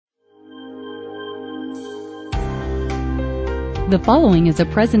The following is a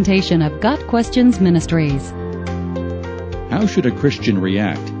presentation of Got Questions Ministries. How should a Christian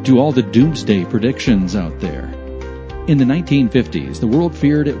react to all the doomsday predictions out there? In the 1950s, the world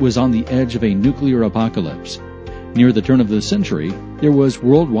feared it was on the edge of a nuclear apocalypse. Near the turn of the century, there was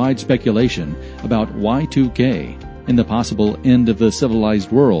worldwide speculation about Y2K and the possible end of the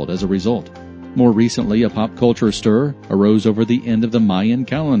civilized world as a result. More recently, a pop culture stir arose over the end of the Mayan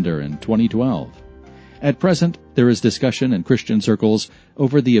calendar in 2012. At present, there is discussion in Christian circles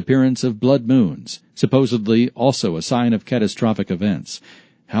over the appearance of blood moons, supposedly also a sign of catastrophic events.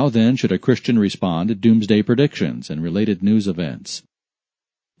 How then should a Christian respond to doomsday predictions and related news events?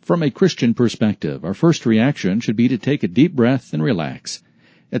 From a Christian perspective, our first reaction should be to take a deep breath and relax.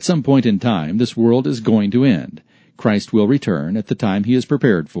 At some point in time, this world is going to end. Christ will return at the time he is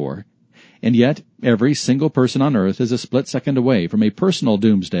prepared for. And yet, every single person on earth is a split second away from a personal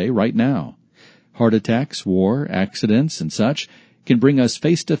doomsday right now. Heart attacks, war, accidents, and such can bring us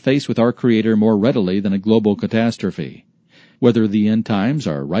face to face with our Creator more readily than a global catastrophe. Whether the end times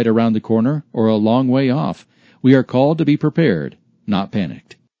are right around the corner or a long way off, we are called to be prepared, not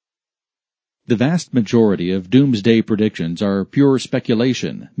panicked. The vast majority of doomsday predictions are pure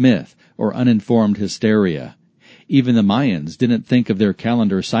speculation, myth, or uninformed hysteria. Even the Mayans didn't think of their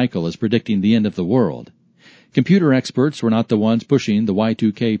calendar cycle as predicting the end of the world. Computer experts were not the ones pushing the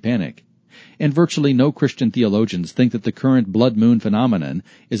Y2K panic. And virtually no Christian theologians think that the current blood moon phenomenon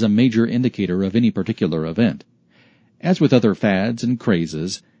is a major indicator of any particular event. As with other fads and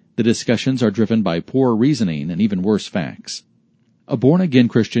crazes, the discussions are driven by poor reasoning and even worse facts. A born-again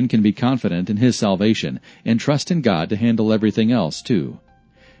Christian can be confident in his salvation and trust in God to handle everything else, too.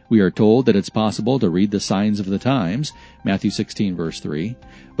 We are told that it's possible to read the signs of the times, Matthew 16, verse 3,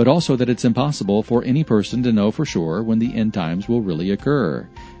 but also that it's impossible for any person to know for sure when the end times will really occur,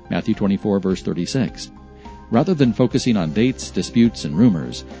 Matthew 24, verse 36. Rather than focusing on dates, disputes, and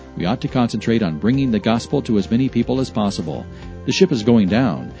rumors, we ought to concentrate on bringing the gospel to as many people as possible. The ship is going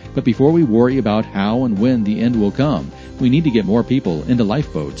down, but before we worry about how and when the end will come, we need to get more people into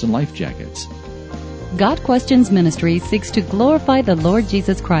lifeboats and life jackets. Got Questions Ministry seeks to glorify the Lord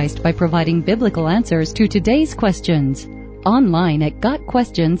Jesus Christ by providing biblical answers to today's questions. Online at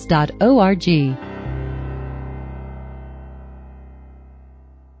gotquestions.org.